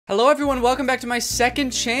Hello everyone, welcome back to my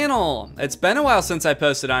second channel. It's been a while since I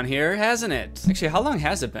posted on here, hasn't it? Actually, how long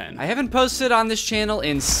has it been? I haven't posted on this channel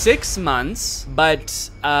in 6 months, but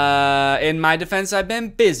in my defense, I've been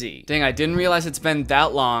busy. Dang, I didn't realize it's been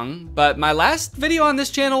that long, but my last video on this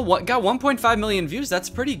channel got 1.5 million views. That's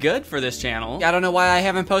pretty good for this channel. I don't know why I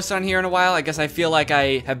haven't posted on here in a while. I guess I feel like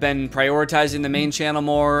I have been prioritizing the main channel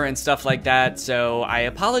more and stuff like that, so I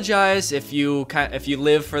apologize if you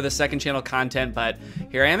live for the second channel content, but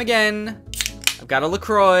here I am again. I've got a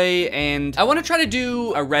LaCroix, and I want to try to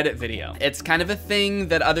do a Reddit video. It's kind of a thing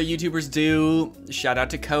that other YouTubers do. Shout out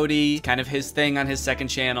to Cody, kind of his thing on his second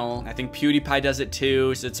channel. I think PewDiePie does it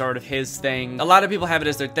too, so it's sort of his thing. A lot of people have it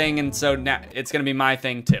as their thing, and so now it's gonna be my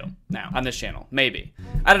thing too. Now on this channel, maybe.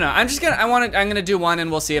 I don't know. I'm gonna do one, and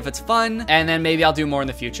we'll see if it's fun, and then maybe I'll do more in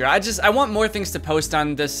the future. I want more things to post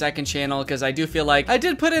on this second channel because I do feel like I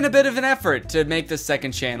did put in a bit of an effort to make this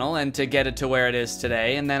second channel and to get it to where it is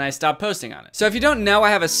today, and then I stopped posting on it. So if you don't know, I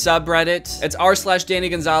have a subreddit. It's r/Danny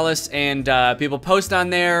Gonzalez, and people post on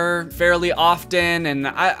there fairly often, and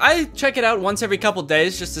I check it out once every couple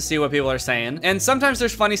days just to see what people are saying. And sometimes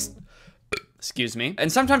there's funny excuse me.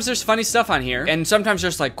 And sometimes there's funny stuff on here, and sometimes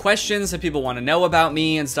there's like questions that people want to know about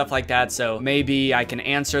me and stuff like that, so maybe I can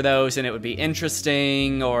answer those and it would be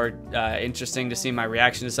interesting, or interesting to see my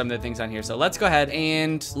reaction to some of the things on here. So let's go ahead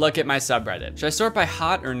and look at my subreddit. Should I sort by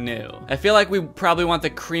hot or new? I feel like we probably want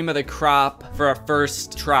the cream of the crop for our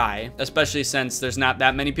first try, especially since there's not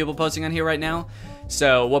that many people posting on here right now,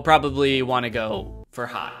 so we'll probably want to go for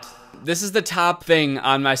hot. This is the top thing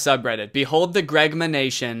on my subreddit. Behold the Gregma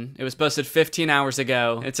Nation. It was posted 15 hours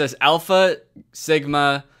ago. It says Alpha,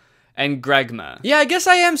 Sigma, and Gregma. Yeah, I guess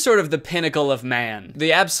I am sort of the pinnacle of man.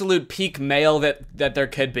 The absolute peak male that there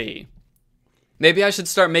could be. Maybe I should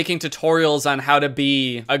start making tutorials on how to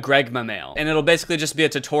be a Gregma male. And it'll basically just be a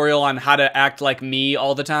tutorial on how to act like me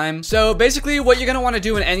all the time. So basically what you're gonna wanna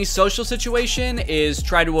do in any social situation is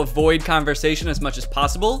try to avoid conversation as much as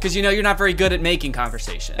possible, because you know you're not very good at making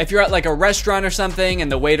conversation. If you're at like a restaurant or something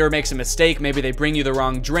and the waiter makes a mistake, maybe they bring you the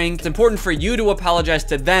wrong drink, it's important for you to apologize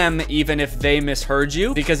to them even if they misheard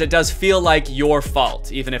you, because it does feel like your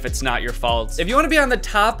fault, even if it's not your fault. If you wanna be on the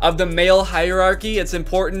top of the male hierarchy, it's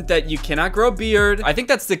important that you cannot grow a beard. I think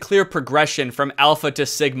that's the clear progression from Alpha to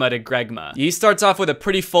Sigma to Gregma. He starts off with a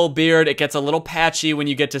pretty full beard. It gets a little patchy when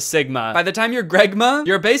you get to Sigma. By the time you're Gregma,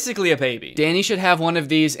 you're basically a baby. Danny should have one of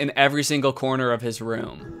these in every single corner of his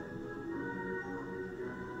room.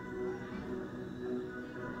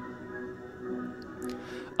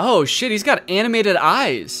 Oh shit, he's got animated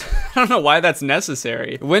eyes. I don't know why that's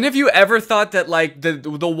necessary. When have you ever thought that like the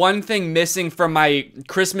one thing missing from my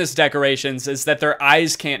Christmas decorations is that their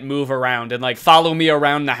eyes can't move around and like follow me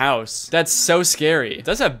around the house? That's so scary. It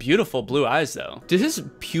does have beautiful blue eyes though. Did his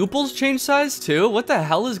pupils change size too? What the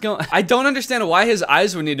hell is going on? I don't understand why his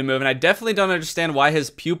eyes would need to move, and I definitely don't understand why his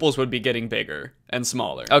pupils would be getting bigger and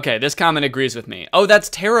smaller. Okay, this comment agrees with me. Oh, that's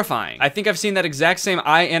terrifying. I think I've seen that exact same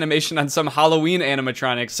eye animation on some Halloween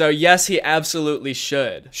animatronics. So yes, he absolutely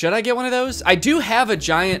should. Should I get one of those? I do have a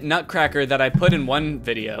giant nutcracker that I put in one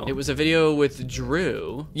video. It was a video with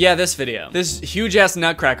Drew. Yeah, this video. This huge ass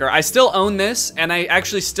nutcracker. I still own this, and I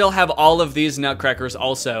actually still have all of these nutcrackers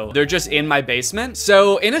also. They're just in my basement.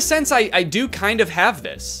 So in a sense, I do kind of have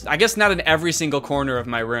this. I guess not in every single corner of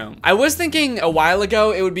my room. I was thinking a while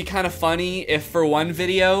ago it would be kind of funny if for one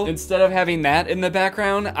video, instead of having that in the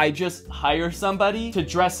background, I just hire somebody to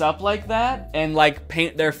dress up like that and like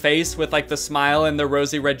paint their face with like the smile and the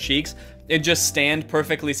rosy red cheeks and just stand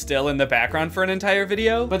perfectly still in the background for an entire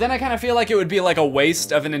video. But then I kind of feel like it would be like a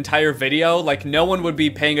waste of an entire video. Like no one would be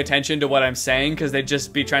paying attention to what I'm saying because they'd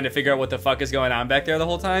just be trying to figure out what the fuck is going on back there the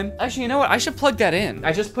whole time. Actually, you know what? I should plug that in.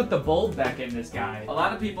 I just put the bulb back in this guy. A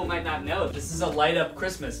lot of people might not know this is a light up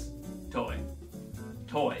Christmas toy.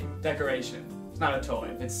 Decoration. Not a toy.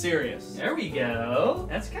 It's serious. There we go.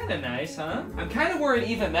 That's kind of nice, huh? I'm kind of worried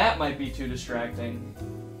even that might be too distracting.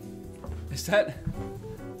 Is that...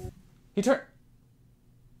 He turned...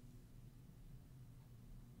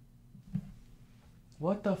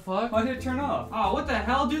 What the fuck? Why did it turn off? Oh, what the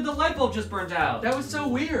hell, dude? The light bulb just burned out. That was so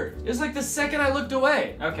weird. It was like the second I looked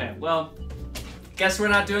away. Okay, well, guess we're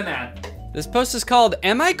not doing that. This post is called,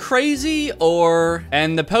 Am I Crazy?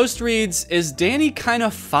 And the post reads, Is Danny kind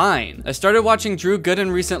of fine? I started watching Drew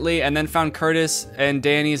Gooden recently and then found Curtis and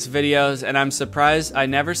Danny's videos, and I'm surprised I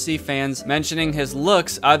never see fans mentioning his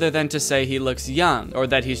looks other than to say he looks young or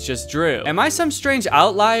that he's just Drew. Am I some strange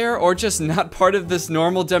outlier or just not part of this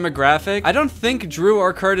normal demographic? I don't think Drew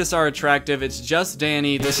or Curtis are attractive, it's just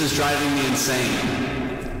Danny. This is driving me insane.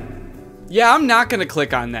 Yeah, I'm not gonna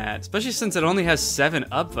click on that, especially since it only has 7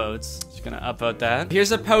 upvotes. Just gonna upvote that.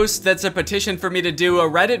 Here's a post that's a petition for me to do a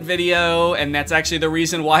Reddit video, and that's actually the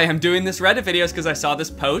reason why I'm doing this Reddit video is because I saw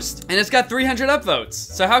this post, and it's got 300 upvotes.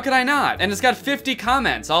 So how could I not? And it's got 50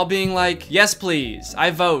 comments, all being like, yes please,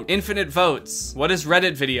 I vote, infinite votes. What does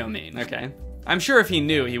Reddit video mean? Okay. I'm sure if he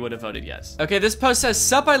knew, he would have voted yes. Okay, this post says,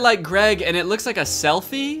 sup, I like Greg, and it looks like a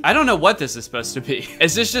selfie. I don't know what this is supposed to be.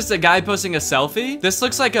 Is this just a guy posting a selfie? This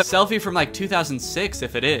looks like a selfie from like 2006,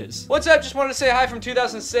 if it is. What's up? Just wanted to say hi from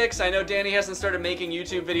 2006. I know Danny hasn't started making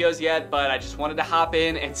YouTube videos yet, but I just wanted to hop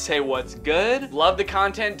in and say what's good. Love the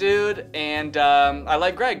content, dude, and I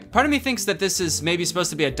like Greg. Part of me thinks that this is maybe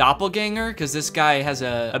supposed to be a doppelganger, because this guy has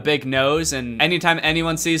a big nose, and anytime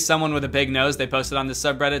anyone sees someone with a big nose, they post it on this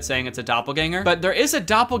subreddit saying it's a doppelganger. But there is a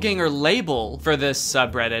doppelganger label for this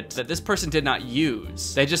subreddit that this person did not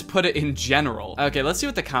use. They just put it in general. Okay, let's see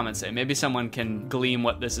what the comments say. Maybe someone can glean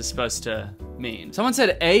what this is supposed to mean. Someone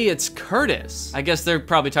said, A, it's Curtis. I guess they're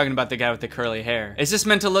probably talking about the guy with the curly hair. Is this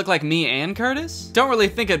meant to look like me and Curtis? Don't really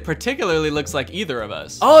think it particularly looks like either of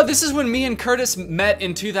us. Oh, this is when me and Curtis met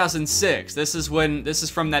in 2006. This is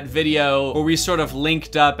from that video where we sort of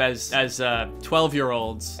linked up as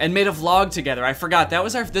 12-year-olds and made a vlog together. I forgot,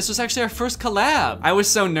 this was actually our first collab. I was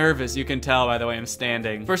so nervous, you can tell by the way I'm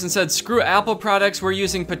standing. Person said, screw Apple products, we're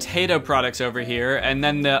using potato products over here. And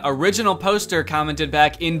then the original poster commented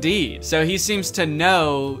back, indeed. So he seems to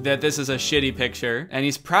know that this is a shitty picture and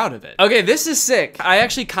he's proud of it. Okay, this is sick. I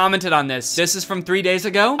actually commented on this. This is from 3 days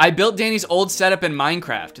ago. I built Danny's old setup in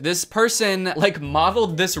Minecraft. This person like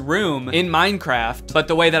modeled this room in Minecraft, but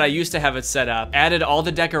the way that I used to have it set up, added all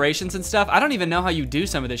the decorations and stuff. I don't even know how you do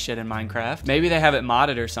some of this shit in Minecraft. Maybe they have it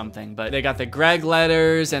modded or something, but they got the Greg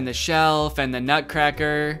letters and the shelf and the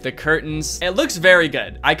nutcracker, the curtains. It looks very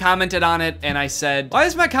good. I commented on it and I said, why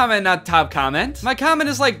is my comment not top comment? My comment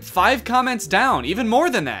is like 5 comments down, even more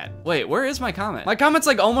than that. Wait, where is my comment? My comment's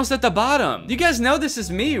like almost at the bottom. You guys know this is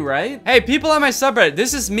me, right? Hey, people on my subreddit,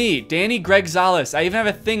 this is me, Danny Greg Zales. I even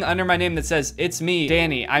have a thing under my name that says, it's me,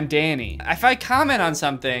 Danny, I'm Danny. If I comment on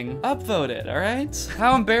something, upvote it, all right?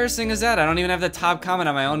 How embarrassing is that? I don't even have the top comment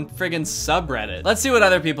on my own friggin' subreddit. Let's see what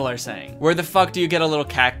other people are saying. Where the fuck do you get a little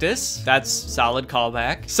cactus? That's solid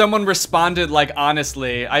callback. Someone responded like,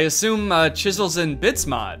 honestly, I assume Chisels and Bits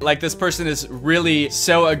mod. Like this person is really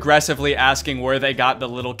so aggressively asking where they got the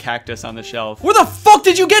little cactus on the shelf. Where the fuck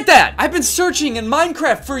did you get that? I've been searching in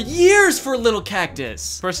Minecraft for years for a little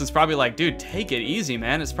cactus. Person's probably like, dude, take it easy,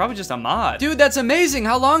 man. It's probably just a mod. Dude, that's amazing.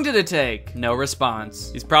 How long did it take? No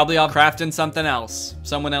response. He's probably all crafting something else.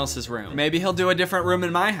 Someone else's room. Maybe he'll do a different room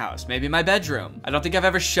in my house. Maybe my bedroom. I don't think I've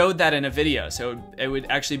ever showed that in a video, so it would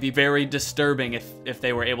actually be very disturbing if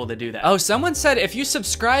they were able to do that. Oh, someone said, if you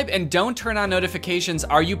subscribe and don't turn on notifications,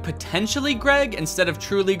 are you potentially Greg instead of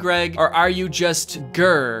truly Greg? Or are you just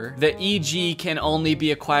Grr? The EG can only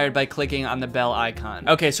be acquired by clicking on the bell icon.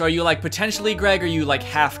 Okay, so are you like potentially Greg or you like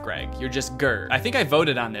half Greg? You're just Grr. I think I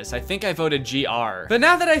voted on this. I think I voted GR. But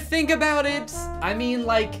now that I think about it, I mean,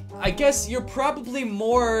 like, I guess you're probably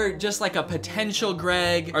more just like a potential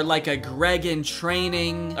Greg or like a Greg in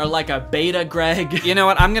training or like a beta Greg. You know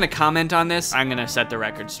what? I'm gonna comment on this. I'm gonna set the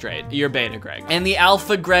record straight. You're beta Greg. And the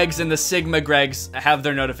alpha Gregs and the sigma Gregs have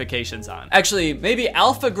their notifications on. Actually, maybe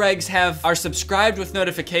alpha Gregs are subscribed with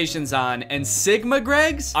notifications on, and sigma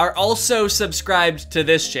Gregs are also subscribed to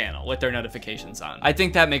this channel with their notifications on. I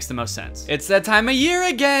think that makes the most sense. It's that time of year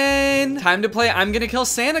again. Time to play I'm Gonna Kill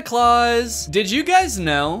Santa Claus. Did you guys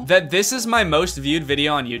know that this is my most viewed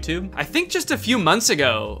video on YouTube? I think just a few months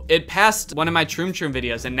ago, it passed one of my Troom Troom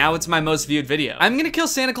videos, and now it's my most viewed video. I'm Gonna Kill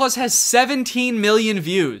Santa Claus has 17 million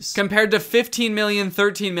views, compared to 15 million,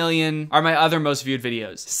 13 million are my other most viewed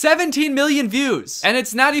videos. 17 million views! And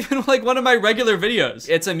it's not even like one of my regular videos.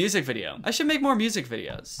 It's a music video. I should make more music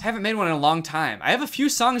videos. I haven't made one in a long time. I have a few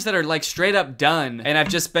songs that are like straight up done, and I've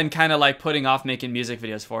just been kind of like putting off making music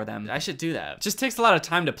videos for them. I should do that. It just takes a lot of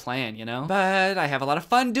time to plan, you know? But I have a lot of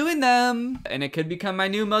fun doing them, and it could become my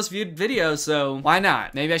new most viewed video, so why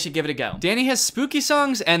not? Maybe I should give it a go. Danny has spooky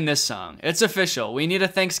songs and this song. It's official. We need a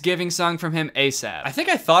Thanksgiving song from him ASAP. I think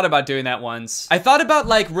I thought about doing that once. I thought about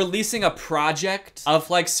like releasing a project of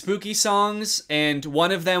like spooky songs, and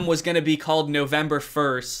one of them was gonna be called November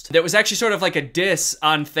 1st. That was actually sort of like a diss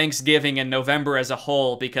on Thanksgiving and November as a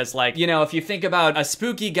whole, because like, you know, if you think about a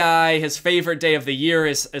spooky guy, his favorite day of the year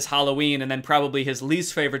is Halloween, and then probably his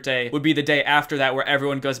least favorite day would be the day after that, where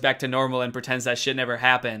everyone goes back to normal and pretends that shit never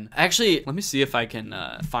happened. Actually, let me see if I can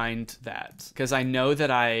find that, because I know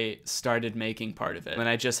that I started making part of it, and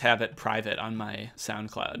I just have it private on my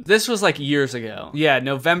SoundCloud. This was like years ago. Yeah,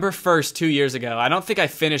 November 1st, 2 years ago. I don't think I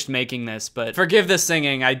finished making this, but forgive the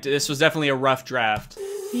singing. This was definitely a rough draft.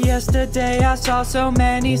 Yesterday I saw so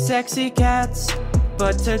many sexy cats,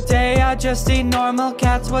 but today I just see normal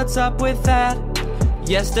cats. What's up with that?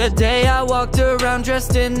 Yesterday I walked around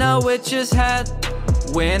dressed in a witch's hat.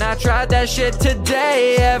 When I tried that shit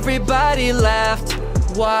today, everybody laughed.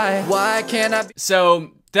 Why can't I be—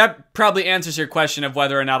 So that probably answers your question of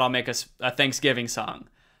whether or not I'll make a Thanksgiving song.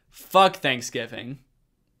 Fuck Thanksgiving.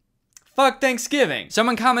 Fuck Thanksgiving.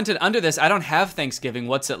 Someone commented under this, I don't have Thanksgiving,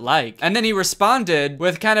 what's it like? And then he responded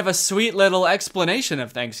with kind of a sweet little explanation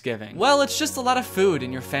of Thanksgiving. Well, it's just a lot of food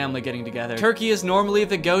and your family getting together. Turkey is normally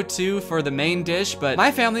the go-to for the main dish, but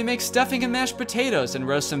my family makes stuffing and mashed potatoes and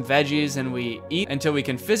roast some veggies, and we eat until we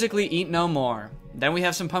can physically eat no more. Then we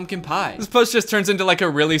have some pumpkin pie. This post just turns into like a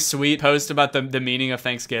really sweet post about the meaning of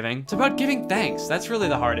Thanksgiving. It's about giving thanks. That's really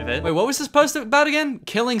the heart of it. Wait, what was this post about again?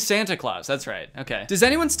 Killing Santa Claus. That's right. Okay. Does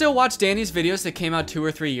anyone still watch Danny's videos that came out 2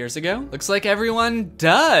 or 3 years ago? Looks like everyone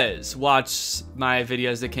does watch my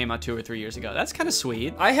videos that came out 2 or 3 years ago. That's kind of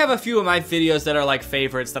sweet. I have a few of my videos that are like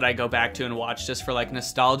favorites that I go back to and watch just for like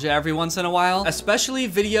nostalgia every once in a while. Especially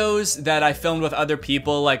videos that I filmed with other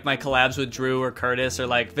people, like my collabs with Drew or Curtis, or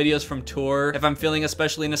like videos from tour. If I'm feeling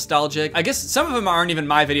especially nostalgic. I guess some of them aren't even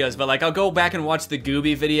my videos, but like I'll go back and watch the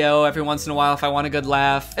Gooby video every once in a while if I want a good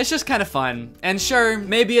laugh. It's just kind of fun. And sure,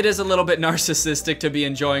 maybe it is a little bit narcissistic to be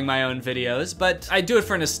enjoying my own videos, but I do it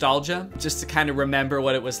for nostalgia, just to kind of remember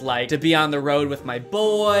what it was like to be on the road with my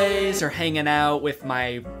boys or hanging out with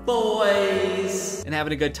my boys and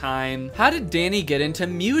having a good time. How did Danny get into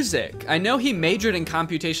music? I know he majored in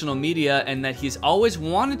computational media and that he's always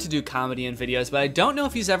wanted to do comedy and videos, but I don't know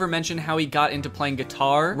if he's ever mentioned how he got into playing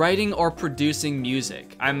guitar, writing, or producing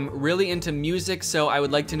music. I'm really into music, so I would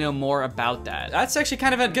like to know more about that. That's actually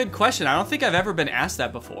kind of a good question. I don't think I've ever been asked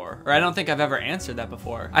that before, or I don't think I've ever answered that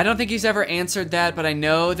before. I don't think he's ever answered that, but I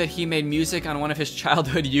know that he made music on one of his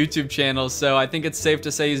childhood YouTube channels, so I think it's safe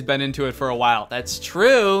to say he's been into it for a while. That's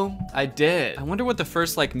true. I did. I wonder what the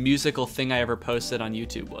first like musical thing I ever posted on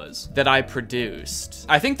YouTube was that I produced.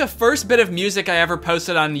 I think the first bit of music I ever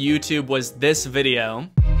posted on YouTube was this video.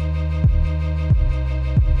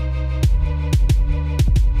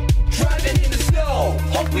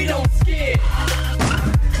 Hope we don't skid.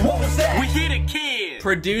 What was that? We hit a kid.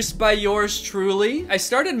 Produced by yours truly. I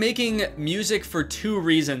started making music for 2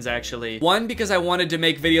 reasons, actually. One, because I wanted to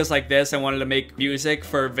make videos like this. I wanted to make music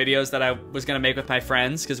for videos that I was gonna make with my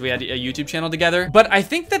friends because we had a YouTube channel together. But I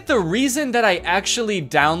think that the reason that I actually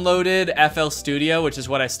downloaded FL Studio, which is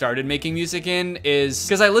what I started making music in, is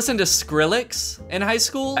because I listened to Skrillex in high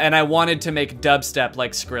school and I wanted to make dubstep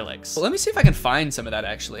like Skrillex. Well, let me see if I can find some of that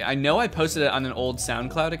actually. I know I posted it on an old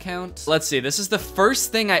SoundCloud account. Let's see, this is the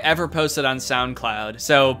first thing I ever posted on SoundCloud.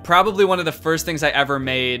 So probably one of the first things I ever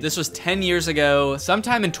made. This was 10 years ago,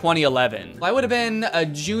 sometime in 2011. I would have been a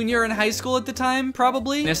junior in high school at the time,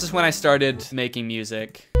 probably. And this is when I started making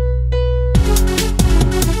music.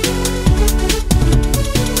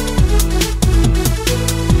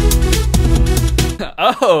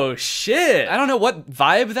 Oh shit. I don't know what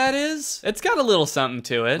vibe that is. It's got a little something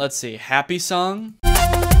to it. Let's see, happy song.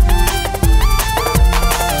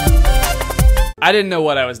 I didn't know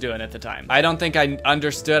what I was doing at the time. I don't think I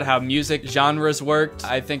understood how music genres worked.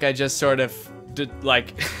 I think I just sort of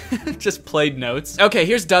just played notes. Okay,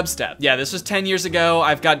 here's dubstep. Yeah, this was 10 years ago.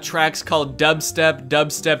 I've got tracks called Dubstep,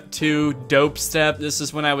 Dubstep 2, Dope Step. This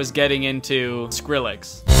is when I was getting into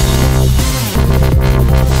Skrillex.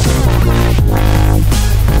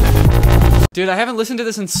 Dude, I haven't listened to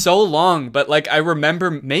this in so long, but like I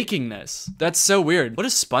remember making this. That's so weird. What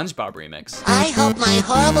is SpongeBob remix? I hope my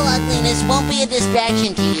horrible ugliness won't be a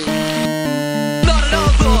distraction to you. Not at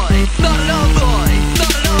all, boy. Not at all, boy.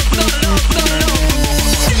 Not at all, not at all, not at all.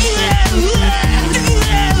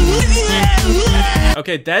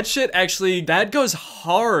 Okay, that shit actually, that goes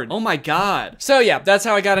hard. Oh my God. So yeah, that's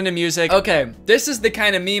how I got into music. Okay, this is the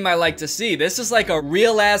kind of meme I like to see. This is like a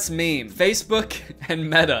real ass meme. Facebook and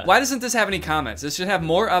Meta. Why doesn't this have any comments? This should have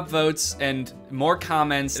more upvotes and more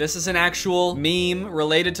comments. This is an actual meme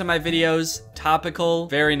related to my videos. Topical,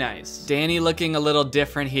 very nice. Danny looking a little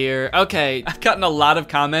different here. Okay, I've gotten a lot of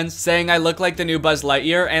comments saying I look like the new Buzz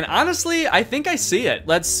Lightyear, and honestly, I think I see it.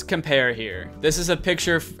 Let's compare here. This is a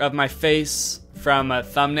picture of my face from a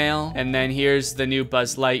thumbnail, and then here's the new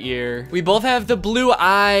Buzz Lightyear. We both have the blue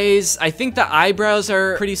eyes. I think the eyebrows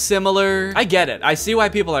are pretty similar. I get it. I see why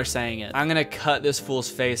people are saying it. I'm gonna cut this fool's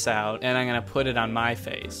face out, and I'm gonna put it on my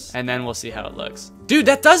face, and then we'll see how it looks. Dude,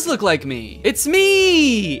 that does look like me. It's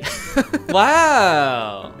me.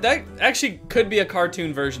 Wow. That actually could be a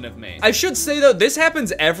cartoon version of me. I should say though, this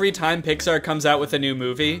happens every time Pixar comes out with a new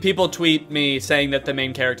movie. People tweet me saying that the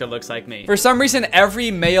main character looks like me. For some reason,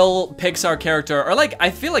 every male Pixar character, or like, I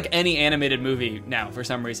feel like any animated movie now for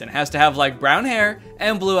some reason, has to have like brown hair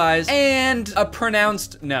and blue eyes and a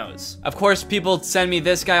pronounced nose. Of course, people send me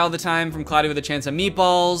this guy all the time from Cloudy with a Chance of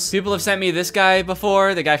Meatballs. People have sent me this guy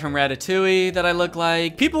before, the guy from Ratatouille that I look like.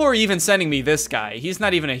 People are even sending me this guy. He's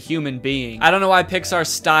not even a human being. I don't know why Pixar's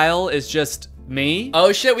style is just me.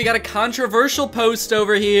 Oh shit, we got a controversial post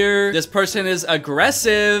over here. This person is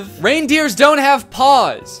aggressive. Reindeers don't have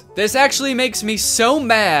paws. This actually makes me so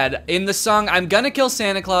mad. In the song I'm Gonna Kill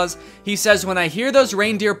Santa Claus, he says, when I hear those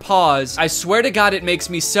reindeer paws, I swear to God, it makes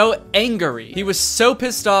me so angry. He was so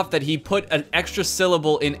pissed off that he put an extra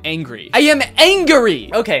syllable in angry. I am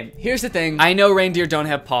angry. Okay, here's the thing. I know reindeer don't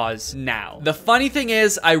have paws now. The funny thing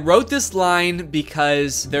is, I wrote this line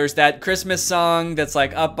because there's that Christmas song that's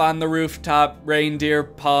like up on the rooftop, reindeer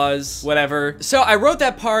paws, whatever. So I wrote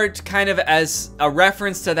that part kind of as a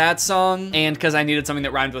reference to that song and because I needed something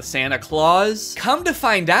that rhymed with Santa Claus. Come to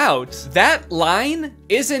find out, that line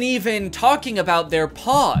isn't even talking about their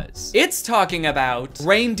paws. It's talking about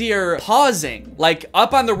reindeer pausing. Like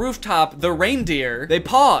up on the rooftop, the reindeer, they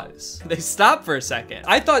pause. They stop for a second.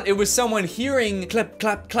 I thought it was someone hearing clap,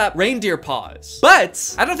 clap, clap, reindeer pause.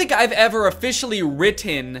 But I don't think I've ever officially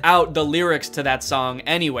written out the lyrics to that song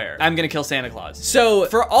anywhere. I'm Gonna Kill Santa Claus. So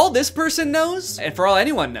for all this person knows, and for all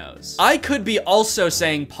anyone knows, I could be also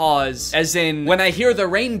saying pause as in when I hear the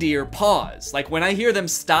reindeer pause. Like when I hear them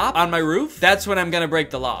stop on my roof, that's when I'm gonna break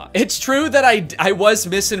the law. It's true that I was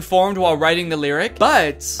misinformed while writing the lyric,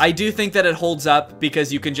 but I do think that it holds up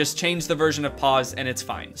because you can just change the version of pause and it's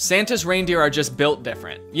fine. Santa's reindeer are just built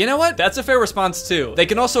different. You know what? That's a fair response too. They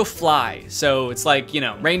can also fly. So it's like, you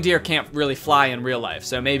know, reindeer can't really fly in real life.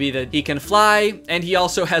 So maybe that he can fly and he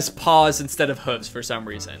also has paws instead of hooves for some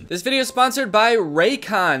reason. This video is sponsored by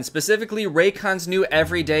Raycon, specifically Raycon's new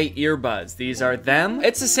everyday earbuds. These are them.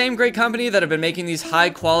 It's the same great company that have been making these high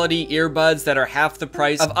quality earbuds that are half the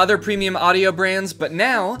price of other premium audio brands, but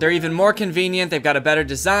now they're even more convenient. They've got a better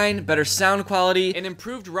design, better sound quality, an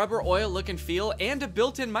improved rubber oil look and feel, and a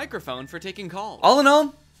built-in microphone for taking calls. All in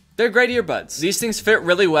all, they're great earbuds. These things fit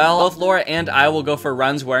really well. Both Laura and I will go for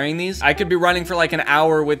runs wearing these. I could be running for like an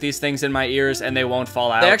hour with these things in my ears and they won't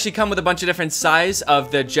fall out. They actually come with a bunch of different size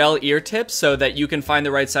of the gel ear tips so that you can find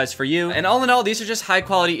the right size for you. And all in all, these are just high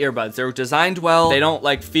quality earbuds. They're designed well. They don't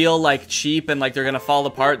like feel like cheap and like they're gonna fall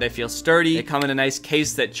apart. They feel sturdy. They come in a nice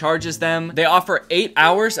case that charges them. They offer 8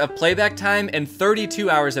 hours of playback time and 32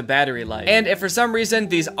 hours of battery life. And if for some reason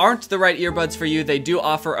these aren't the right earbuds for you, they do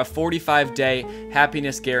offer a 45-day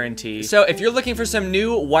happiness guarantee. So if you're looking for some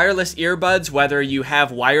new wireless earbuds, whether you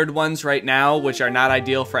have wired ones right now, which are not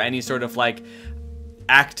ideal for any sort of like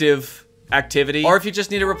active activity, or if you just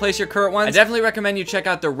need to replace your current ones, I definitely recommend you check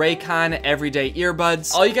out the Raycon everyday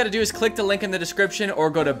earbuds. All you gotta do is click the link in the description or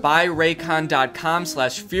go to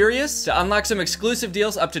buyraycon.com/furious to unlock some exclusive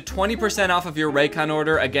deals up to 20% off of your Raycon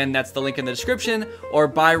order. Again, that's the link in the description, or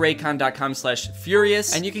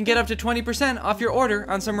buyraycon.com/furious, and you can get up to 20% off your order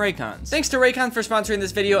on some Raycons. Thanks to Raycon for sponsoring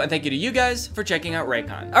this video, and thank you to you guys for checking out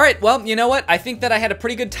Raycon. All right, well, you know what? I think that I had a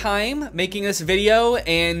pretty good time making this video,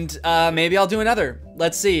 and maybe I'll do another.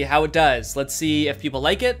 Let's see how it does. Let's see if people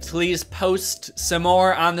like it. Please post some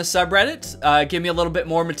more on the subreddit. Give me a little bit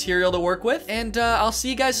more material to work with, and I'll see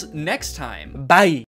you guys next time. Bye.